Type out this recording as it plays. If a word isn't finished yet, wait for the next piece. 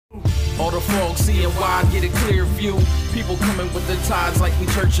All the fog seeing why I get a clear view. People coming with the tides like we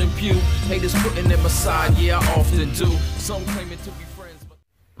church and pew. Haters putting them aside, yeah, I often do. Some claiming to be friends.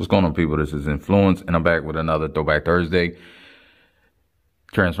 What's going on, people? This is Inflewence, and I'm back with another Throwback Thursday.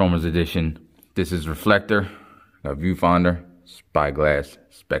 Transformers edition. This is Reflector, a viewfinder, spyglass,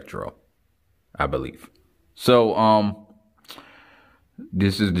 spectral, I believe. So,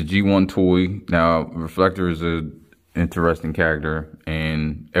 this is the G1 toy. Now, Reflector is a interesting character,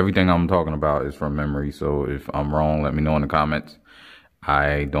 and everything I'm talking about is from memory. So if I'm wrong, let me know in the comments.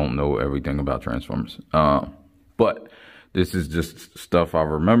 I don't know everything about Transformers, but this is just stuff I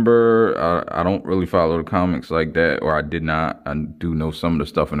remember. I don't really follow the comics like that, or I did not. I do know some of the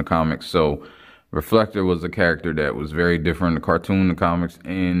stuff in the comics. So Reflector was a character that was very different in the cartoon, the comics,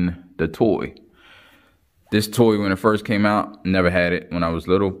 and the toy. This toy, when it first came out, never had it when I was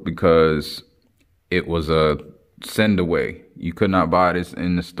little because it was a send away. You could not buy this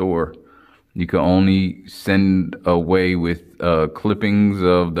in the store. You could only send away with clippings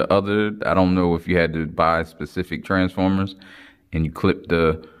of the other. I don't know if you had to buy specific Transformers and you clip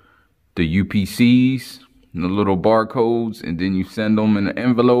the UPCs, the little barcodes, and then you send them in an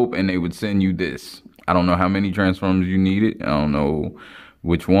envelope and they would send you this. I don't know how many Transformers you needed. I don't know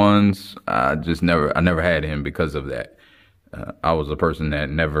which ones. I never had him because of that. I was a person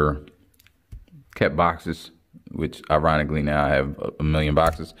that never kept boxes, which ironically now I have a million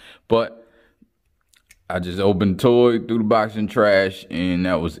boxes, but I just opened the toy, threw the box in trash, and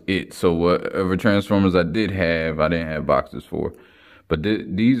that was it. So whatever Transformers I didn't have boxes for. But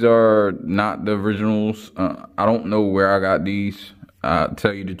these are not the originals. I don't know where I got these. I'll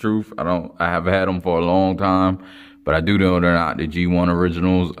tell you the truth. I have had them for a long time, but I do know they're not the G1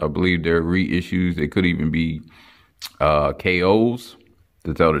 originals. I believe they're reissues. They could even be KOs,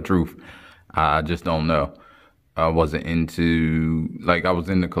 to tell the truth. I just don't know. I wasn't into, like, I was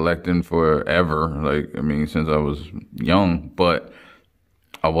into collecting forever, like, I mean, since I was young, but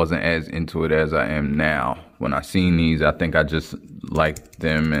I wasn't as into it as I am now. When I seen these, I think I just liked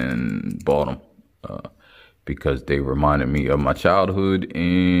them and bought them because they reminded me of my childhood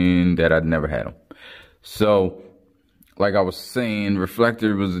and that I'd never had them. So, like I was saying,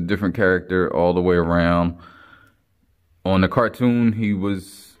 Reflector was a different character all the way around. On the cartoon, he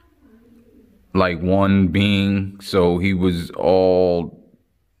was like one being, so he was all,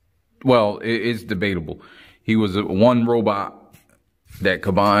 well, it's debatable. He was one robot that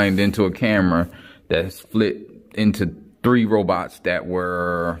combined into a camera that split into three robots that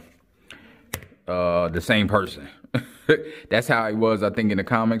were the same person. That's how he was, I think, in the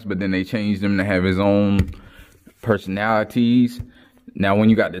comics, but then they changed him to have his own personalities. Now, when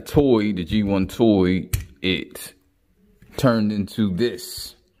you got the toy, the G1 toy, it turned into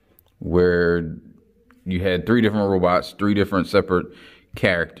this, where you had three different robots, three different separate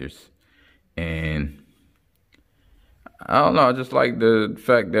characters. And I don't know, I just like the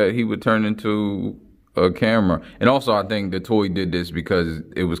fact that he would turn into a camera. And also, I think the toy did this because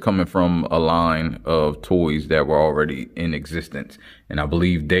it was coming from a line of toys that were already in existence. And I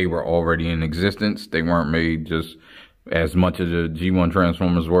believe they were already in existence. They weren't made just, as much as the G1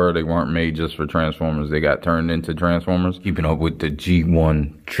 Transformers were, they weren't made just for Transformers. They got turned into Transformers. Keeping up with the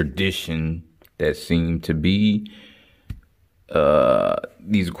G1 tradition that seemed to be,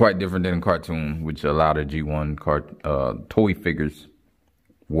 these are quite different than a cartoon, which a lot of G1 toy figures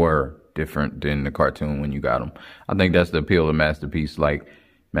were different than the cartoon when you got them. I think that's the appeal of Masterpiece. Like,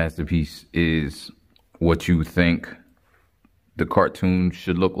 Masterpiece is what you think the cartoon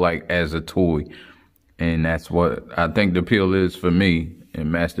should look like as a toy. And that's what I think the appeal is for me in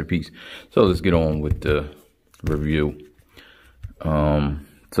Masterpiece. So let's get on with the review.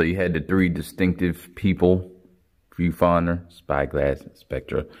 So you had the three distinctive people: viewfinder, spyglass, and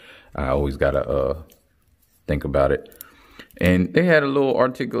spectra. I always gotta think about it. And they had a little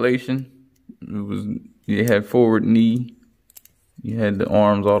articulation. You had forward knee. You had the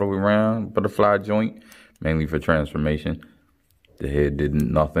arms all the way around, butterfly joint, mainly for transformation. The head did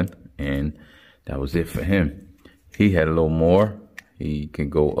nothing, and that was it for him. He had a little more. He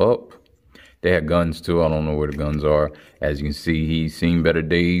can go up. They had guns too. I don't know where the guns are. As you can see, he's seen better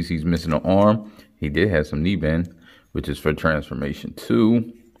days. He's missing an arm. He did have some knee bend, which is for transformation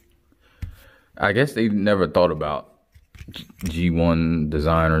too. I guess they never thought about, G1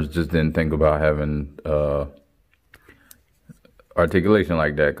 designers just didn't think about having articulation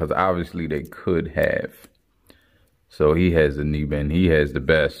like that, because obviously they could have. So he has the knee bend. He has the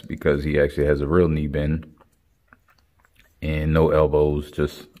best because he actually has a real knee bend. And no elbows,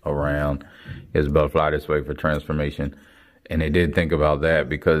 just around. He has a butterfly this way for transformation. And they did think about that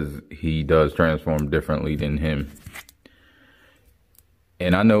because he does transform differently than him.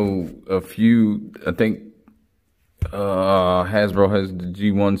 And I know a few, I think Hasbro has the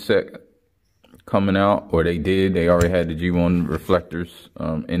G1 set coming out, or they did. They already had the G1 reflectors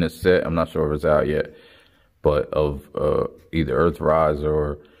in a set. I'm not sure if it's out yet, but of either Earthrise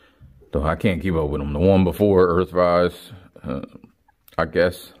or, though I can't keep up with them, the one before Earthrise, I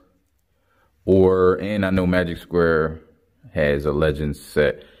guess. And I know Magic Square has a Legends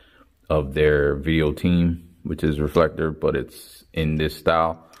set of their video team, which is Reflector, but it's in this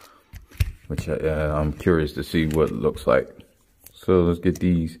style, which I'm curious to see what it looks like. So let's get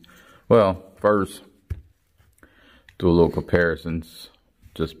these. Well, first, do a little comparisons,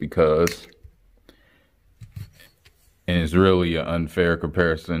 just because, and it's really an unfair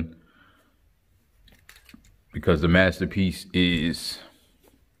comparison, because the Masterpiece is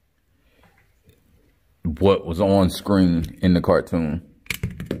what was on screen in the cartoon,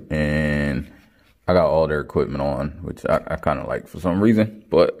 and I got all their equipment on, which I kind of like for some reason,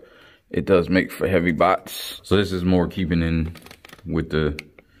 but it does make for heavy bots. So this is more keeping in with the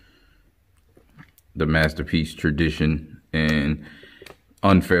Masterpiece tradition and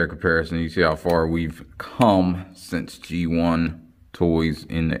unfair comparison. You see how far we've come since G1 toys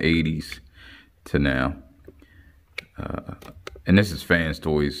in the 80s to now. And this is Fans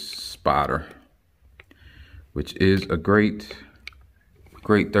Toys Spotter, which is a great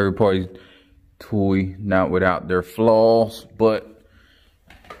third-party toy, not without their flaws, but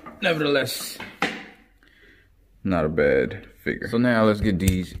nevertheless, not a bad figure. So now let's get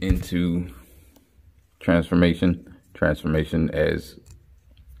these into transformation as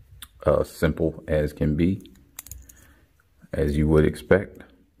simple as can be, as you would expect,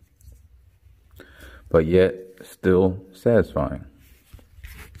 but yet still satisfying.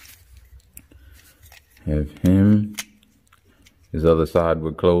 Have him. His other side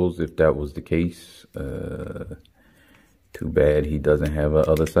would close if that was the case. Too bad he doesn't have an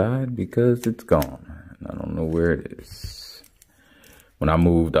other side, because it's gone. I don't know where it is. When I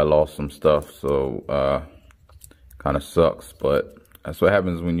moved, I lost some stuff, so kind of sucks, but that's what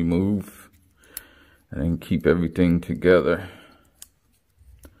happens when you move and keep everything together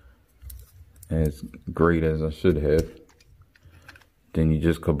as great as I should have. Then you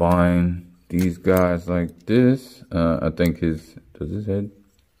just combine these guys like this. I think does his head?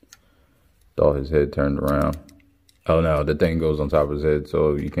 Thought his head turned around. Oh no, the thing goes on top of his head,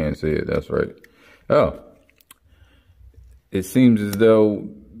 so you can't see it. That's right. Oh, it seems as though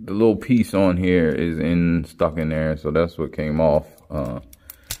the little piece on here is stuck in there, so that's what came off.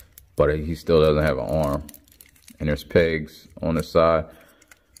 But he still doesn't have an arm, and there's pegs on the side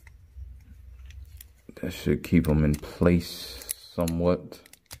that should keep him in place somewhat.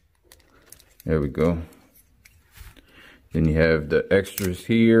 There we go. Then you have the extras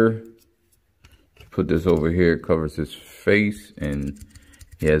here. Put this over here, it covers his face, and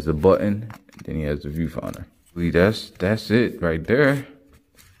he has a button. Then he has the viewfinder. That's it right there.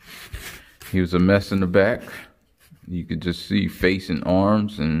 He was a mess in the back. You could just see face and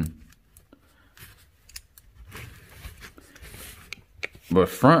arms, but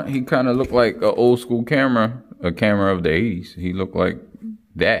front, he kind of looked like an old school camera, a camera of the 80s. He looked like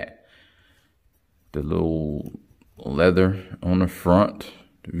that. The little leather on the front,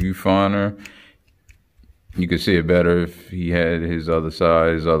 the viewfinder. You could see it better if he had his other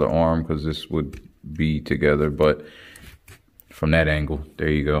side, his other arm, because this would be together, but from that angle, there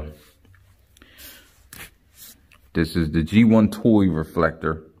you go. This is the G1 toy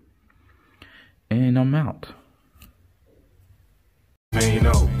reflector, and I'm out. Ain't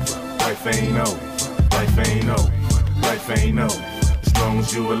no, life ain't no, life ain't no, life ain't no. As long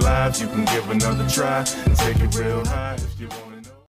as you alive, you can give another try and take it real high.